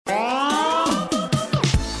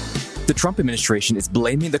The Trump administration is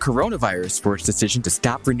blaming the coronavirus for its decision to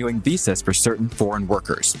stop renewing visas for certain foreign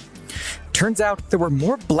workers. Turns out there were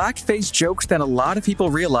more blackface jokes than a lot of people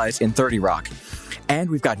realize in 30 Rock. And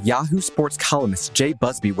we've got Yahoo Sports columnist Jay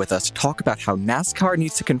Busby with us to talk about how NASCAR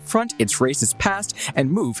needs to confront its racist past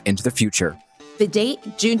and move into the future. The date,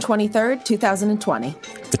 June 23rd, 2020.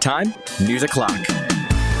 The time, News O'Clock.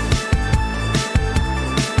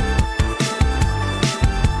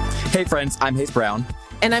 Hey friends, I'm Hayes Brown.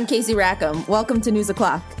 And I'm Casey Rackham. Welcome to News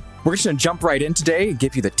O'Clock. We're just going to jump right in today and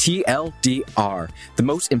give you the TLDR, the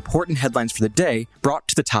most important headlines for the day brought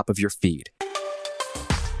to the top of your feed.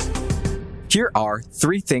 Here are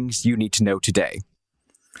 3 things you need to know today.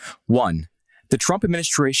 1. The Trump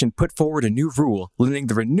administration put forward a new rule limiting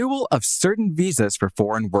the renewal of certain visas for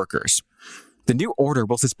foreign workers. The new order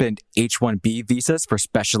will suspend H-1B visas for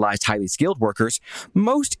specialized highly skilled workers,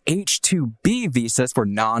 most H-2B visas for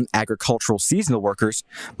non-agricultural seasonal workers,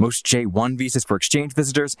 most J-1 visas for exchange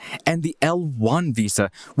visitors, and the L-1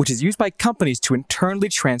 visa, which is used by companies to internally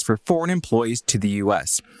transfer foreign employees to the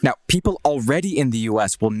U.S. Now, people already in the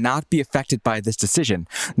U.S. will not be affected by this decision,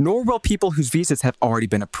 nor will people whose visas have already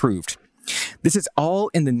been approved. This is all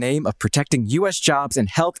in the name of protecting U.S. jobs and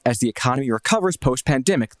health as the economy recovers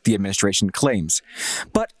post-pandemic, the administration claims.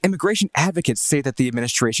 But immigration advocates say that the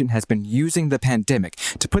administration has been using the pandemic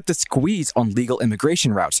to put the squeeze on legal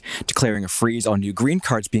immigration routes, declaring a freeze on new green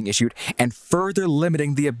cards being issued and further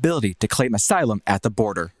limiting the ability to claim asylum at the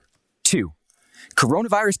border. 2.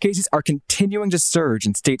 Coronavirus cases are continuing to surge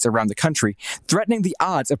in states around the country, threatening the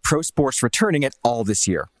odds of pro sports returning at all this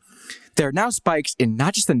year. There are now spikes in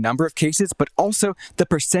not just the number of cases, but also the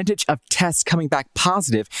percentage of tests coming back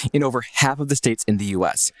positive in over half of the states in the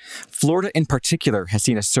U.S. Florida, in particular, has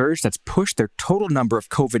seen a surge that's pushed their total number of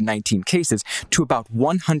COVID-19 cases to about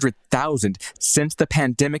 100,000 since the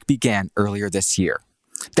pandemic began earlier this year.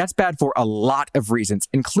 That's bad for a lot of reasons,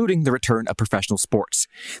 including the return of professional sports.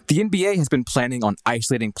 The NBA has been planning on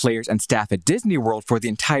isolating players and staff at Disney World for the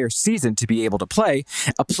entire season to be able to play,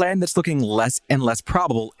 a plan that's looking less and less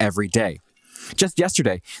probable every day. Just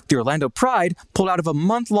yesterday, the Orlando Pride pulled out of a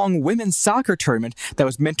month-long women's soccer tournament that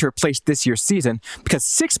was meant to replace this year's season because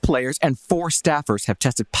 6 players and 4 staffers have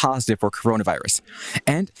tested positive for coronavirus.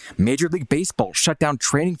 And Major League Baseball shut down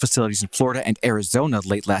training facilities in Florida and Arizona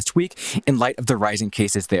late last week in light of the rising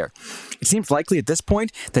cases there. It seems likely at this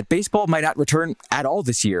point that baseball might not return at all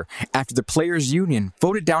this year after the Players Union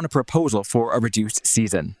voted down a proposal for a reduced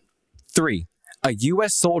season. 3. A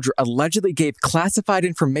U.S. soldier allegedly gave classified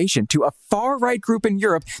information to a far-right group in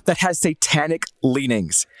Europe that has satanic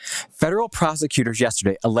leanings. Federal prosecutors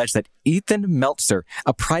yesterday alleged that Ethan Meltzer,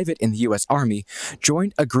 a private in the U.S. Army,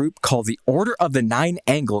 joined a group called the Order of the Nine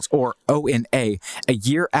Angles, or ONA, a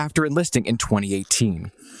year after enlisting in 2018.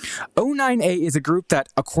 O9A is a group that,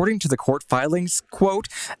 according to the court filings, quote,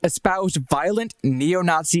 espoused violent,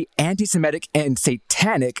 neo-Nazi, anti-Semitic, and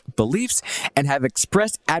satanic beliefs and have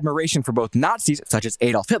expressed admiration for both Nazis, such as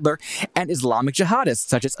Adolf Hitler, and Islamic jihadists,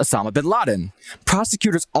 such as Osama bin Laden.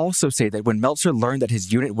 Prosecutors also say that when Meltzer learned that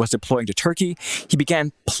his unit was deploying to Turkey, he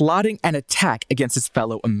began plotting an attack against his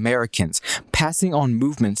fellow Americans, passing on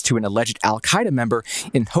movements to an alleged al-Qaeda member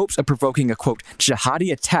in hopes of provoking a, quote,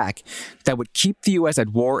 jihadi attack that would keep the U.S. at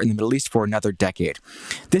war in the Middle East for another decade.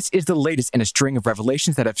 This is the latest in a string of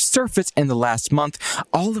revelations that have surfaced in the last month,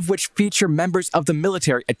 all of which feature members of the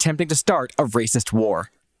military attempting to start a racist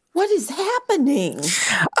war. What is happening?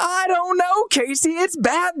 I don't know, Casey. It's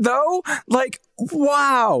bad, though.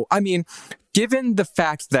 Wow. I mean, given the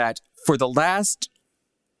fact that for the last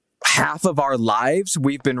half of our lives,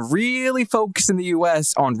 we've been really focused in the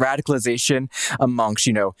U.S. on radicalization amongst,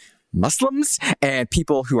 Muslims and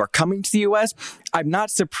people who are coming to the U.S., I'm not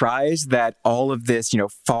surprised that all of this,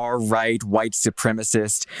 far-right, white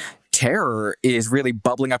supremacist terror is really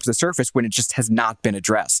bubbling up to the surface when it just has not been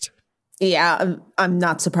addressed. Yeah, I'm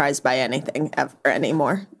not surprised by anything ever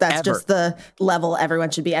anymore. That's just the level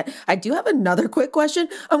everyone should be at. I do have another quick question.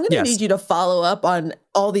 I'm going to need you to follow up on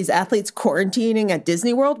all these athletes quarantining at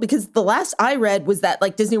Disney World, because the last I read was that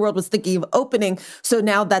Disney World was thinking of opening. So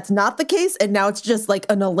now that's not the case. And now it's just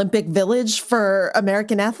an Olympic village for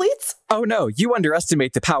American athletes. Oh, no, you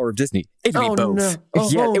underestimate the power of Disney. It would be both.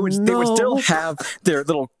 No. They would still have their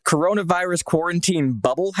little coronavirus quarantine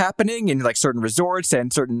bubble happening in certain resorts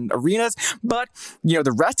and certain arenas. But,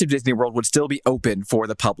 the rest of Disney World would still be open for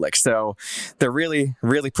the public. So they're really,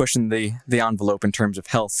 really pushing the envelope in terms of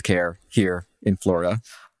health care here in Florida.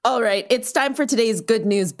 All right, it's time for today's good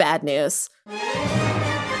news, bad news.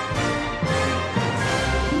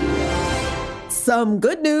 Some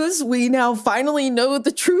good news. We now finally know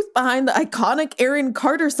the truth behind the iconic Aaron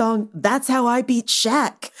Carter song, That's How I Beat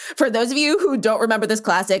Shaq. For those of you who don't remember this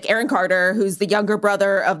classic, Aaron Carter, who's the younger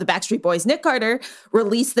brother of the Backstreet Boys' Nick Carter,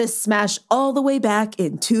 released this smash all the way back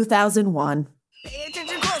in 2001. Pay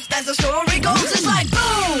attention close, as the story goes, it's like boom!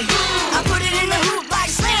 I put it in the hoop like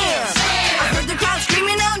slam! I heard the crowd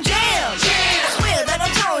screaming out jam! I swear that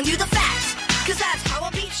I'm telling you the facts, cause that's how I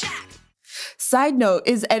beat Shaq. Side note,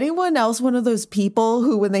 is anyone else one of those people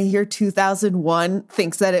who, when they hear 2001,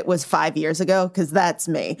 thinks that it was 5 years ago? Because that's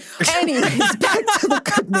me. Anyways, back to the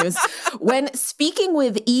good news. When speaking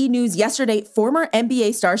with E! News yesterday, former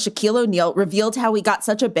NBA star Shaquille O'Neal revealed how he got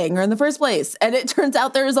such a banger in the first place. And it turns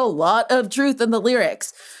out there's a lot of truth in the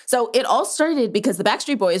lyrics. So it all started because the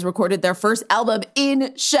Backstreet Boys recorded their first album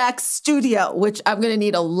in Shaq's studio, which I'm going to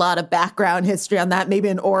need a lot of background history on that, maybe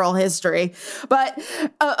an oral history. But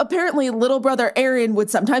apparently little brother Aaron would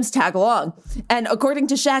sometimes tag along. And according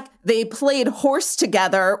to Shaq, they played horse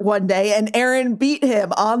together one day and Aaron beat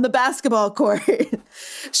him on the basketball court.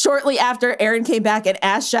 Shortly after, Aaron came back and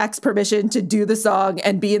asked Shaq's permission to do the song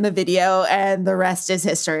and be in the video, and the rest is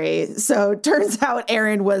history. So turns out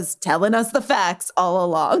Aaron was telling us the facts all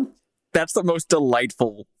along. That's the most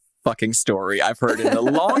delightful fucking story I've heard in a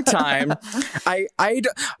long time.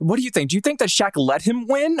 What do you think? Do you think that Shaq let him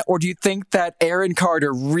win, or do you think that Aaron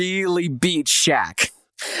Carter really beat Shaq?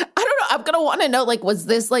 I don't know. I'm going to want to know, was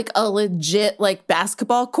this a legit,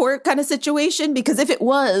 basketball court kind of situation? Because if it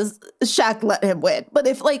was, Shaq let him win. But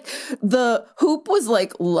if, the hoop was,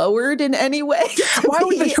 lowered in any way. Why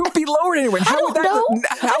would the hoop be lowered anyway? How would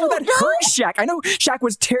that hurt Shaq? I know Shaq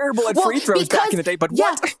was terrible at free throws back in the day, but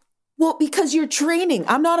what? Well, because you're training.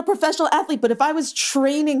 I'm not a professional athlete, but if I was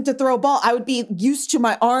training to throw a ball, I would be used to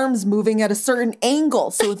my arms moving at a certain angle.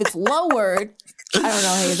 So if it's lowered, I don't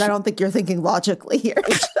know, Hayes, I don't think you're thinking logically here.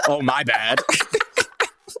 Oh, my bad.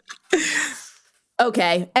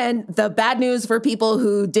 Okay, and the bad news for people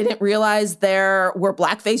who didn't realize there were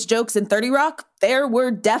blackface jokes in 30 Rock, there were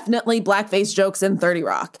definitely blackface jokes in 30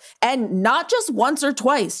 Rock. And not just once or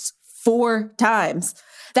twice, 4 times.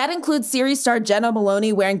 That includes series star Jenna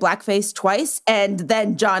Maloney wearing blackface twice, and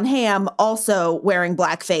then Jon Hamm also wearing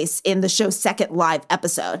blackface in the show's second live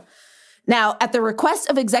episode. Now, at the request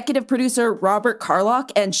of executive producer Robert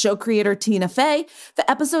Carlock and show creator Tina Fey, the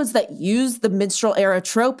episodes that use the minstrel era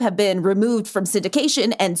trope have been removed from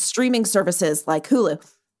syndication and streaming services like Hulu.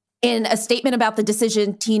 In a statement about the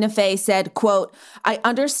decision, Tina Fey said, quote, "I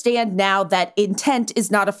understand now that intent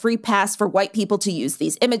is not a free pass for white people to use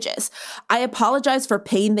these images. I apologize for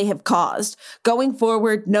pain they have caused. Going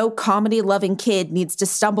forward, no comedy-loving kid needs to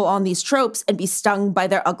stumble on these tropes and be stung by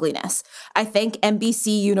their ugliness. I thank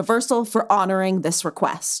NBC Universal for honoring this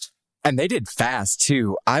request." And they did fast,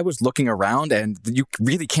 too. I was looking around, and you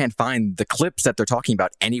really can't find the clips that they're talking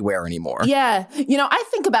about anywhere anymore. Yeah. I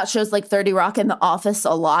think about shows like 30 Rock and The Office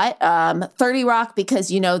a lot. 30 Rock because,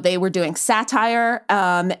 they were doing satire.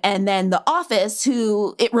 And then The Office,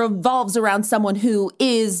 it revolves around someone who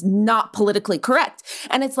is not politically correct.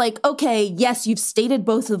 And it's like, okay, yes, you've stated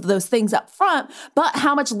both of those things up front, but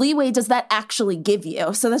how much leeway does that actually give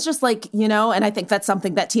you? So that's just and I think that's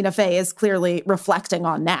something that Tina Fey is clearly reflecting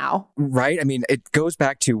on now. Right? I mean, it goes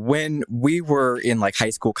back to when we were in high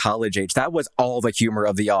school, college age. That was all the humor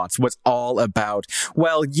of the aughts, was all about,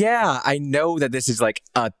 well, yeah, I know that this is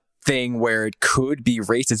a thing where it could be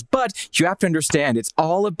racist, but you have to understand it's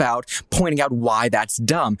all about pointing out why that's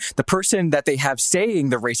dumb. The person that they have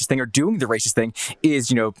saying the racist thing or doing the racist thing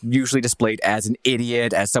is, usually displayed as an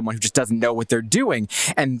idiot, as someone who just doesn't know what they're doing.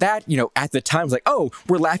 And that, at the time was oh,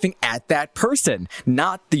 we're laughing at that person,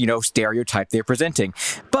 not the, stereotype they're presenting.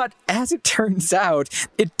 But as it turns out,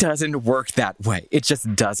 it doesn't work that way. It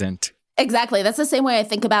just doesn't. Exactly. That's the same way I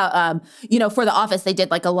think about, for The Office, they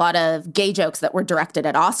did a lot of gay jokes that were directed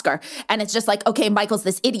at Oscar. And it's just okay, Michael's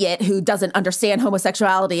this idiot who doesn't understand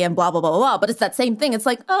homosexuality and blah, blah, blah, blah. But it's that same thing. It's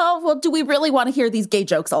oh, well, do we really want to hear these gay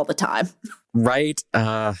jokes all the time? Right.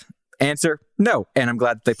 Answer, no. And I'm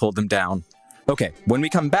glad they pulled them down. Okay, when we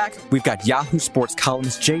come back, we've got Yahoo Sports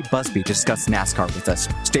columnist Jay Busby to discuss NASCAR with us.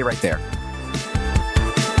 Stay right there.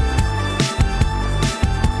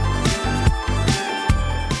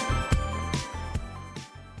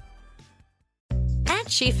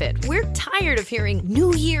 SheFit, we're tired of hearing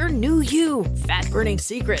new year, new you, fat-burning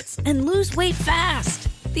secrets, and lose weight fast.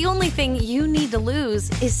 The only thing you need to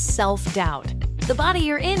lose is self-doubt. The body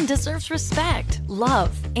you're in deserves respect,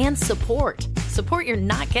 love, and support. Support you're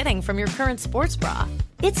not getting from your current sports bra.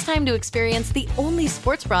 It's time to experience the only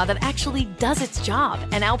sports bra that actually does its job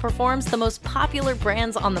and outperforms the most popular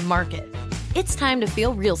brands on the market. It's time to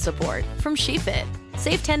feel real support from SheFit.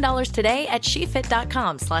 Save $10 today at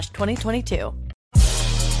shefit.com/2022.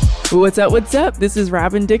 What's up? This is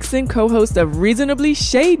Robin Dixon, co-host of Reasonably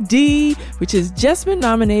Shady, which has just been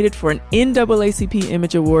nominated for an NAACP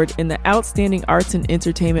Image Award in the Outstanding Arts and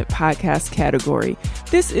Entertainment Podcast category.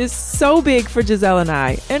 This is so big for Giselle and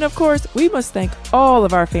I, and of course, we must thank all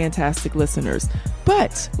of our fantastic listeners.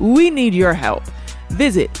 But we need your help.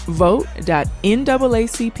 Visit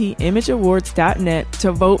vote.naacpimageawards.net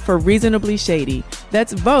to vote for Reasonably Shady.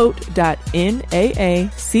 That's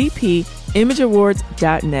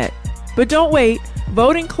vote.naacpimageawards.net. But don't wait.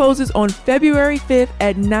 Voting closes on February 5th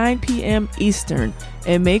at 9 p.m. Eastern.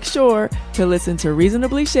 And make sure to listen to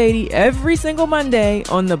Reasonably Shady every single Monday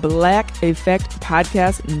on the Black Effect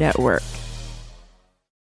Podcast Network.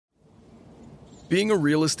 Being a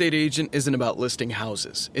real estate agent isn't about listing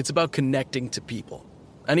houses. It's about connecting to people.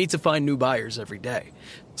 I need to find new buyers every day.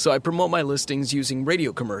 So I promote my listings using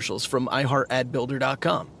radio commercials from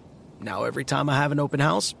iHeartAdBuilder.com. Now every time I have an open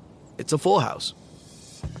house, it's a full house.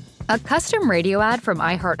 A custom radio ad from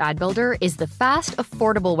iHeartAdBuilder is the fast,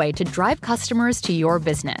 affordable way to drive customers to your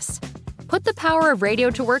business. Put the power of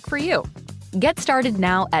radio to work for you. Get started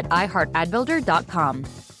now at iHeartAdBuilder.com.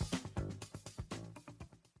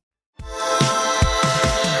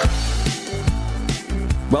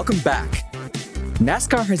 Welcome back.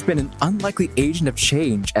 NASCAR has been an unlikely agent of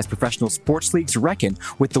change as professional sports leagues reckon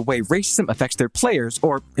with the way racism affects their players,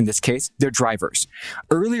 or in this case, their drivers.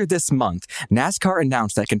 Earlier this month, NASCAR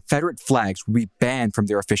announced that Confederate flags would be banned from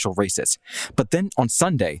their official races. But then on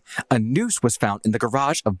Sunday, a noose was found in the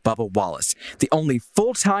garage of Bubba Wallace, the only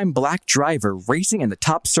full-time black driver racing in the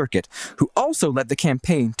top circuit, who also led the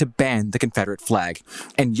campaign to ban the Confederate flag.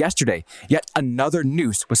 And yesterday, yet another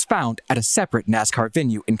noose was found at a separate NASCAR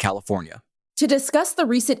venue in California. To discuss the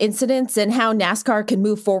recent incidents and how NASCAR can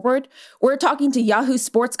move forward, we're talking to Yahoo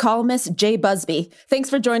Sports columnist Jay Busby.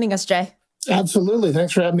 Thanks for joining us, Jay. Absolutely.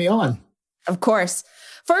 Thanks for having me on. Of course.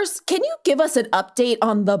 First, can you give us an update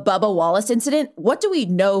on the Bubba Wallace incident? What do we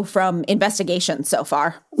know from investigations so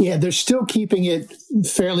far? Yeah, they're still keeping it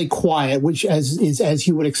fairly quiet, which as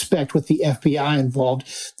you would expect with the FBI involved.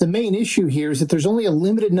 The main issue here is that there's only a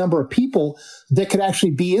limited number of people that could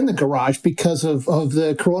actually be in the garage because of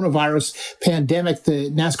the coronavirus pandemic.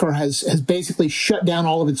 The NASCAR has basically shut down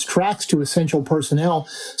all of its tracks to essential personnel.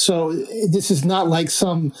 So this is not like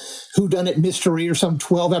some whodunit mystery or some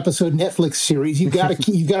 12-episode Netflix series. You've got a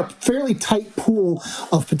fairly tight pool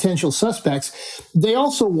of potential suspects. They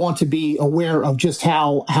also want to be aware of just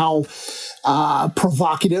how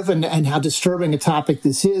provocative and how disturbing a topic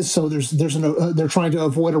this is. So they're trying to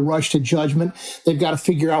avoid a rush to judgment. They've got to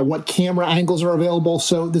figure out what camera angles are available.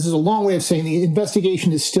 So this is a long way of saying the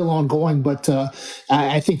investigation is still ongoing, but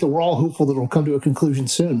I think that we're all hopeful that it'll come to a conclusion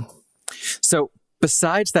soon. So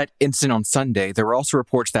besides that incident on Sunday, there were also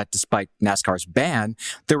reports that despite NASCAR's ban,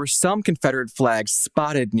 there were some Confederate flags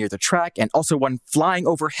spotted near the track and also one flying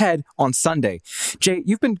overhead on Sunday. Jay,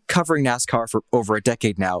 you've been covering NASCAR for over a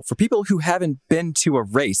decade now. For people who haven't been to a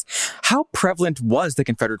race, how prevalent was the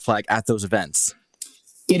Confederate flag at those events?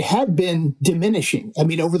 It had been diminishing. I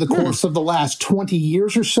mean, over the course of the last 20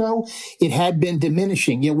 years or so, it had been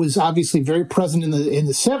diminishing. It was obviously very present in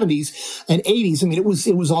the 70s and 80s. I mean, it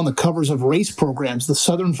was on the covers of race programs. The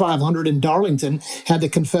Southern 500 in Darlington had the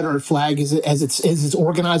Confederate flag as its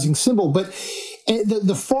organizing symbol. But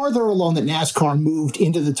the farther along that NASCAR moved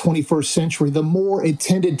into the 21st century, the more it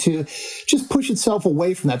tended to just push itself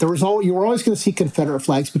away from that. You were always going to see Confederate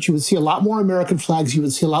flags, but you would see a lot more American flags. You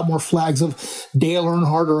would see a lot more flags of Dale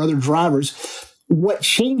Earnhardt or other drivers. What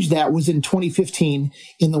changed that was in 2015,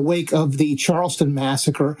 in the wake of the Charleston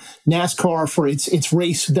massacre, NASCAR, for its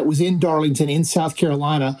race that was in Darlington in South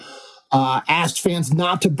Carolina, asked fans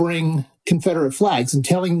not to bring Confederate flags, and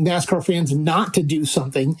telling NASCAR fans not to do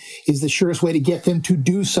something is the surest way to get them to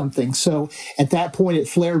do something. So at that point, it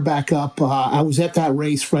flared back up. I was at that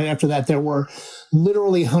race. Right after that, there were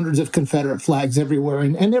literally hundreds of Confederate flags everywhere.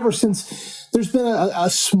 And ever since, there's been a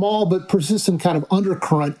small but persistent kind of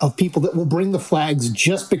undercurrent of people that will bring the flags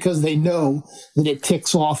just because they know that it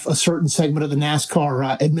ticks off a certain segment of the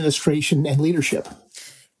NASCAR administration and leadership.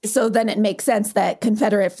 So then it makes sense that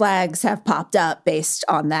Confederate flags have popped up based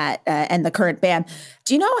on that and the current ban.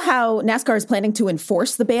 Do you know how NASCAR is planning to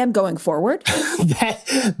enforce the ban going forward?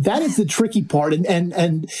 That is the tricky part.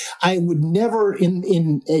 And I would never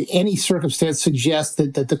in any circumstance suggest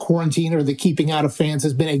that the quarantine or the keeping out of fans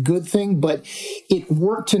has been a good thing, but it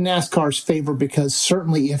worked to NASCAR's favor because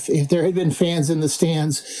certainly if there had been fans in the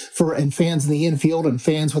stands and fans in the infield and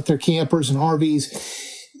fans with their campers and RVs,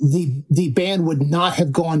 the ban would not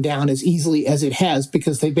have gone down as easily as it has,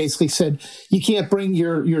 because they basically said you can't bring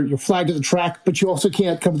your flag to the track, but you also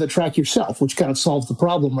can't come to the track yourself, which kind of solves the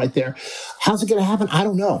problem right there. How's it going to happen? I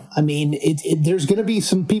don't know. I mean, there's going to be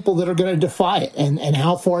some people that are going to defy it. And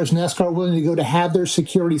how far is NASCAR willing to go to have their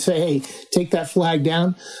security say, hey, take that flag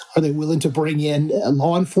down? Are they willing to bring in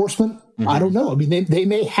law enforcement? I don't know. I mean, they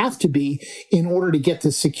may have to be in order to get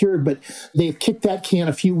this secured, but they've kicked that can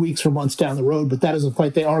a few weeks or months down the road. But that is a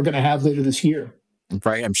fight they are going to have later this year.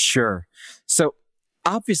 Right, I'm sure. So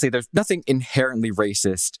obviously, there's nothing inherently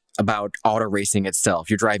racist about auto racing itself.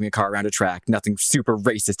 You're driving a car around a track, nothing super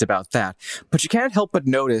racist about that. But you can't help but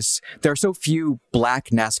notice there are so few black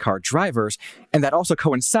NASCAR drivers, and that also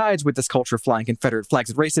coincides with this culture of flying Confederate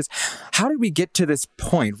flags at races. How did we get to this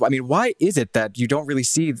point? I mean, why is it that you don't really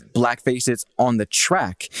see black faces on the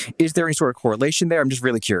track? Is there any sort of correlation there? I'm just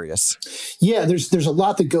really curious. Yeah, there's a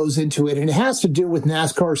lot that goes into it, and it has to do with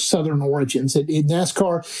NASCAR's Southern origins.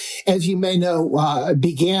 NASCAR, as you may know,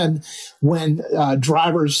 began when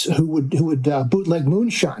drivers who would bootleg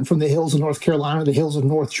moonshine from the hills of North Carolina, the hills of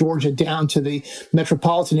North Georgia, down to the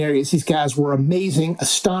metropolitan areas. These guys were amazing,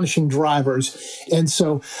 astonishing drivers. And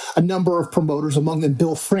so a number of promoters, among them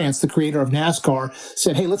Bill France, the creator of NASCAR,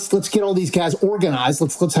 said, hey, let's get all these guys organized.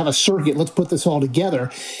 Let's have a circuit. Let's put this all together.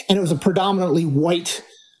 And it was a predominantly white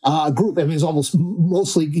group. I mean, it was almost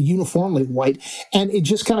mostly uniformly white. And it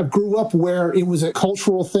just kind of grew up where it was a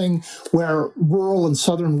cultural thing where rural and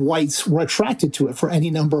Southern whites were attracted to it for any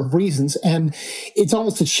number of reasons. And it's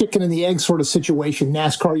almost a chicken and the egg sort of situation.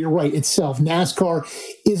 NASCAR, you're right, itself. NASCAR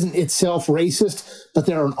isn't itself racist, but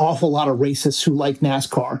there are an awful lot of racists who like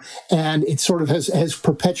NASCAR. And it sort of has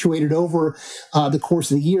perpetuated over the course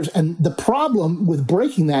of the years. And the problem with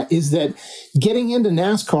breaking that is that getting into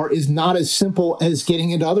NASCAR is not as simple as getting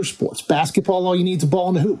into other sports. Basketball, all you need is a ball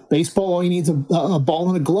and a hoop. Baseball, all you need is a ball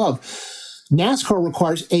and a glove. NASCAR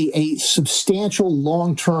requires a substantial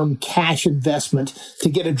long-term cash investment to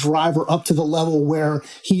get a driver up to the level where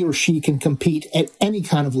he or she can compete at any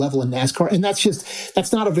kind of level in NASCAR. And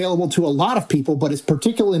that's not available to a lot of people, but it's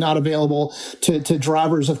particularly not available to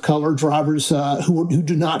drivers of color, drivers who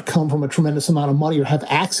do not come from a tremendous amount of money or have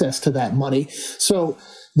access to that money. So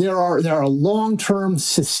there are long-term,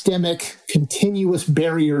 systemic, continuous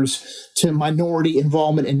barriers to minority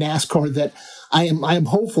involvement in NASCAR that I am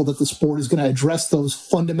hopeful that the sport is going to address those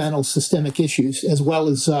fundamental systemic issues as well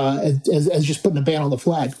as just putting a ban on the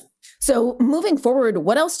flag. So moving forward,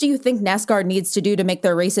 what else do you think NASCAR needs to do to make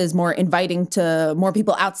their races more inviting to more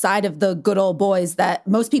people outside of the good old boys that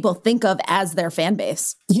most people think of as their fan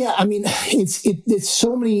base? Yeah, I mean, it's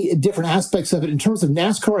so many different aspects of it. In terms of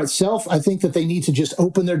NASCAR itself, I think that they need to just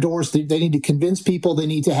open their doors. They need to convince people. They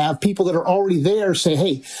need to have people that are already there say,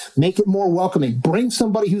 hey, make it more welcoming. Bring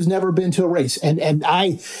somebody who's never been to a race. And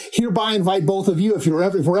I hereby invite both of you, if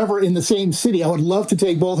we're ever in the same city, I would love to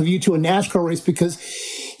take both of you to a NASCAR race because,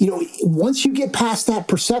 you know, once you get past that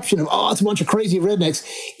perception of, oh, it's a bunch of crazy rednecks,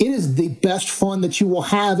 it is the best fun that you will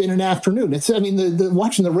have in an afternoon.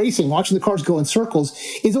 Watching the racing, watching the cars go in circles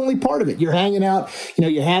is only part of it. You're hanging out, you know,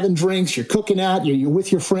 you're having drinks, you're cooking out, you're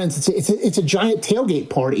with your friends. It's a giant tailgate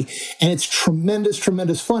party, and it's tremendous,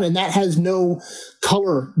 tremendous fun. And that has no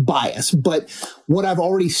color bias. But what I've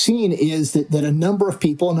already seen is that a number of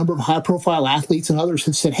people, a number of high profile athletes and others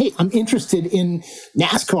have said, hey, I'm interested in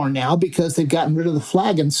NASCAR now because they've gotten rid of the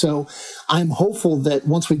flag. And so I'm hopeful that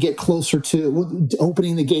once we get closer to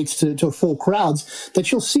opening the gates to full crowds,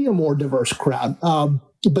 that you'll see a more diverse crowd.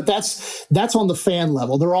 But that's on the fan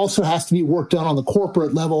level. There also has to be work done on the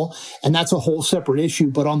corporate level, and that's a whole separate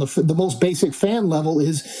issue. But on the most basic fan level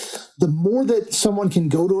is the more that someone can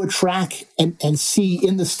go to a track and see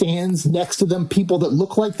in the stands next to them people that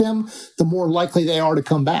look like them, the more likely they are to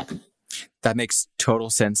come back. That makes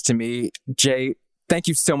total sense to me. Jay, thank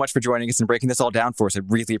you so much for joining us and breaking this all down for us. I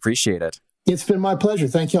really appreciate it. It's been my pleasure.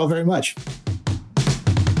 Thank you all very much.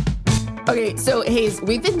 Okay, so Hayes,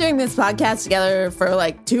 we've been doing this podcast together for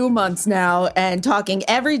like 2 months now and talking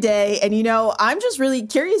every day. And, you know, I'm just really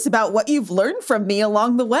curious about what you've learned from me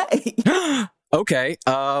along the way. Okay.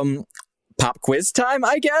 Pop quiz time,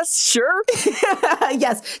 I guess. Sure.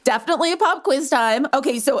 Yes, definitely a pop quiz time.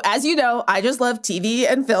 Okay, so as you know, I just love TV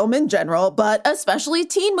and film in general, but especially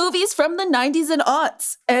teen movies from the 90s and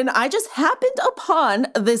aughts. And I just happened upon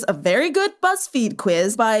this very good BuzzFeed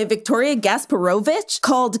quiz by Victoria Gasparovich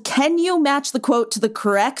called Can You Match the Quote to the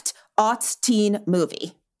Correct Aughts Teen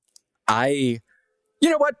Movie? I You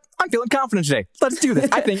know what? I'm feeling confident today. Let's do this.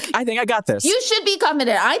 I think I got this. You should be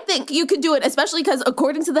confident. I think you could do it, especially because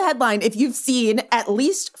according to the headline, if you've seen at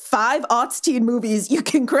least 5 aughts teen movies, you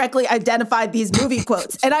can correctly identify these movie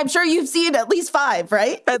quotes. And I'm sure you've seen at least 5,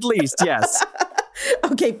 right? At least, yes.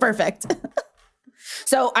 Okay, perfect.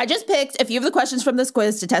 So I just picked a few of the questions from this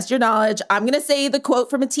quiz to test your knowledge. I'm going to say the quote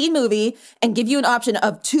from a teen movie and give you an option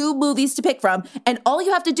of 2 movies to pick from. And all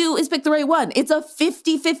you have to do is pick the right one. It's a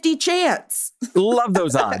 50-50 chance. Love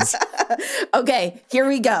those odds. Okay, here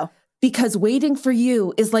we go. Because waiting for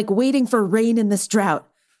you is like waiting for rain in this drought.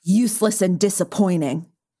 Useless and disappointing.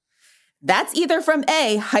 That's either from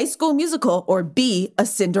A, High School Musical, or B, A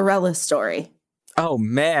Cinderella Story. Oh,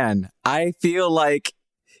 man. I feel like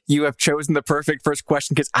you have chosen the perfect first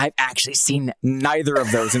question because I've actually seen neither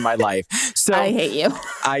of those in my life. So I hate you.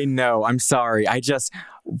 I know. I'm sorry.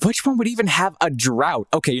 Which one would even have a drought?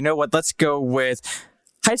 Okay, you know what? Let's go with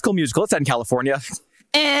High School Musical. It's set in California.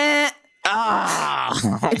 It's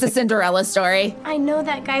A Cinderella Story. I know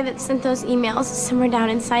that guy that sent those emails is somewhere down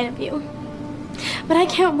inside of you. But I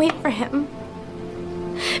can't wait for him.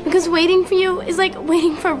 Because waiting for you is like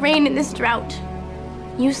waiting for rain in this drought.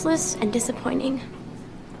 Useless and disappointing.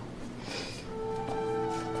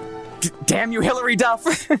 Damn you, Hillary Duff.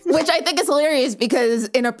 Which I think is hilarious because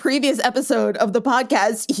in a previous episode of the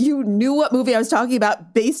podcast, you knew what movie I was talking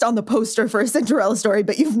about based on the poster for A Cinderella Story,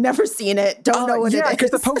 but you've never seen it. Don't know what it is. Yeah,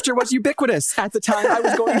 because the poster was ubiquitous at the time I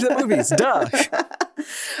was going to the movies. Duh.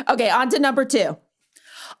 Okay, on to number 2.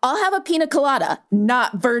 I'll have a pina colada,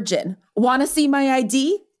 not virgin. Want to see my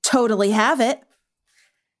ID? Totally have it.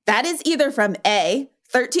 That is either from A,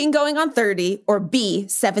 13 going on 30, or B,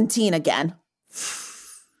 17 again.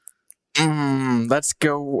 Let's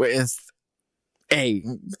go with A,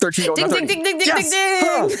 13 going on 30. Ding, ding, ding, yes. ding,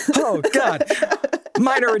 ding. Oh, God.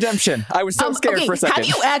 Minor redemption. I was so scared for a second.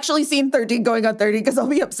 Have you actually seen 13 going on 30? Because I'll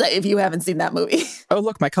be upset if you haven't seen that movie. Oh,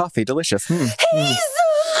 look, my coffee. Delicious.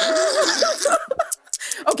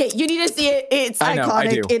 Okay, you need to see it. It's iconic. I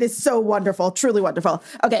do. It is so wonderful. Truly wonderful.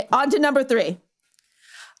 Okay, on to number 3.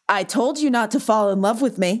 I told you not to fall in love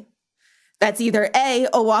with me. That's either A,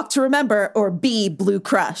 A Walk to Remember, or B, Blue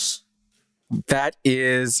Crush. That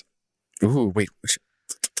is... Ooh, wait.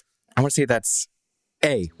 I want to say that's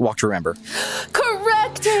A, Walk to Remember.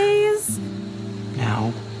 Correct, Hayes.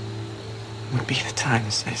 Now would be the time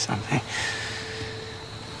to say something.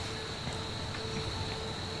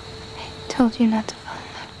 I told you not to fall in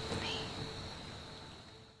love with me.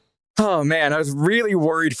 Oh, man, I was really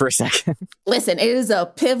worried for a second. Listen, it is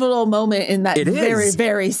a pivotal moment in that very,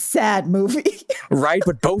 very sad movie. Right,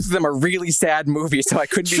 but both of them are really sad movies, so I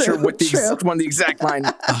couldn't be sure what the exact line.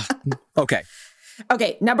 Okay.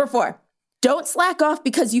 Okay, number 4. Don't slack off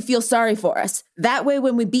because you feel sorry for us. That way,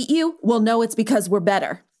 when we beat you, we'll know it's because we're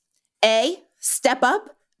better. A, step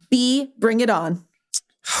up. B, bring it on.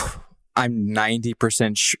 I'm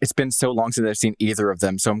 90% sure. It's been so long since I've seen either of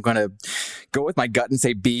them, so I'm going to go with my gut and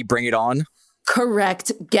say B, bring it on.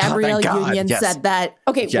 Correct. Gabrielle Union said that.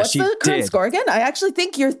 Okay, what's the current score again? I actually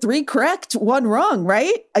think you're 3 correct, 1 wrong,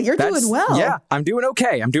 right? You're doing well. Yeah, I'm doing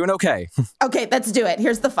okay. Okay, let's do it.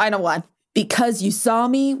 Here's the final one. Because you saw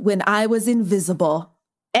me when I was invisible.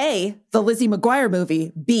 A, the Lizzie McGuire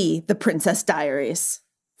movie. B, The Princess Diaries.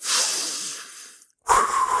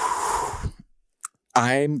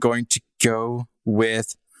 I'm going to go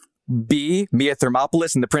with B, Mia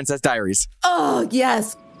Thermopolis and The Princess Diaries. Oh,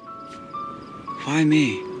 yes. Why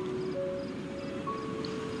me?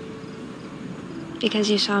 Because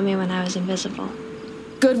you saw me when I was invisible.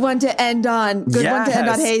 Good one to end on. Good one to end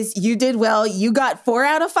on, Hayes. You did well. You got 4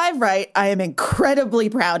 out of 5 right. I am incredibly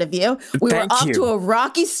proud of you. We were off to a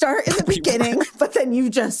rocky start in the beginning, but then you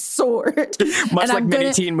just soared. Much like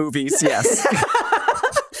many teen movies, yes.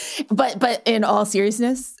 But in all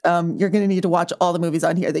seriousness, you're going to need to watch all the movies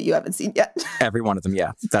on here that you haven't seen yet. Every one of them,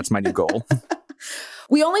 yeah. That's my new goal.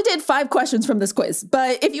 We only did 5 questions from this quiz,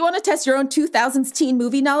 but if you want to test your own 2000s teen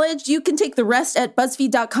movie knowledge, you can take the rest at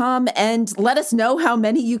BuzzFeed.com and let us know how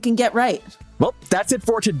many you can get right. Well, that's it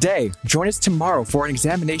for today. Join us tomorrow for an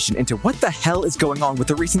examination into what the hell is going on with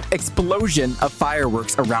the recent explosion of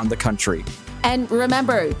fireworks around the country. And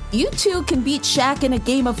remember, you too can beat Shaq in a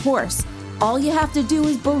game of horse. All you have to do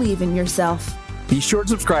is believe in yourself. Be sure to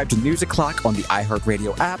subscribe to News O'Clock on the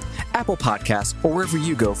iHeartRadio app, Apple Podcasts, or wherever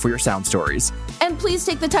you go for your sound stories. And please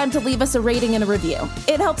take the time to leave us a rating and a review.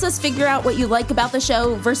 It helps us figure out what you like about the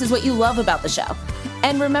show versus what you love about the show.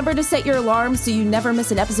 And remember to set your alarm so you never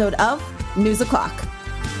miss an episode of News O'Clock.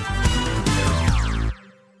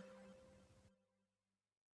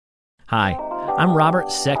 Hi, I'm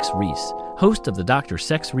Robert Sex Reese, host of the Dr.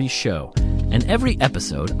 Sex Reese Show. And every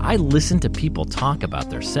episode, I listen to people talk about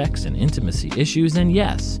their sex and intimacy issues, and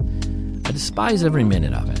yes, I despise every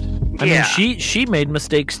minute of it. I mean, she made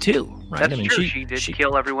mistakes too, right? That's true. She did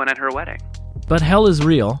kill everyone at her wedding. But hell is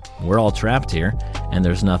real, we're all trapped here, and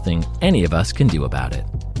there's nothing any of us can do about it.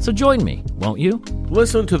 So join me, won't you?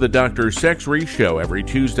 Listen to the Dr. Sex Reese Show every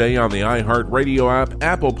Tuesday on the iHeartRadio app,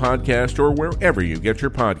 Apple Podcast, or wherever you get your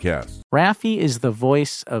podcasts. Raffi is the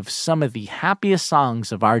voice of some of the happiest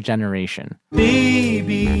songs of our generation.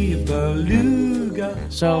 Baby Beluga.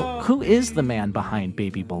 So, who is the man behind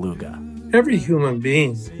Baby Beluga? Every human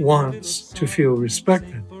being wants to feel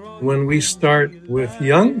respected. When we start with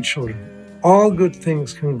young children, all good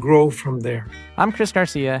things can grow from there. I'm Chris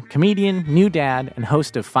Garcia, comedian, new dad, and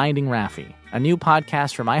host of Finding Raffi, a new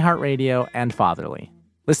podcast from iHeartRadio and Fatherly.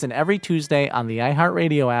 Listen every Tuesday on the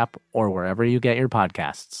iHeartRadio app or wherever you get your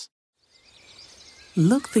podcasts.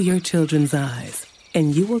 Look through your children's eyes,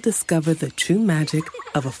 and you will discover the true magic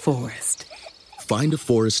of a forest. Find a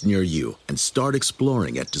forest near you and start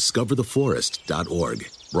exploring at discovertheforest.org.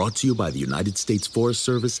 Brought to you by the United States Forest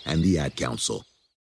Service and the Ad Council.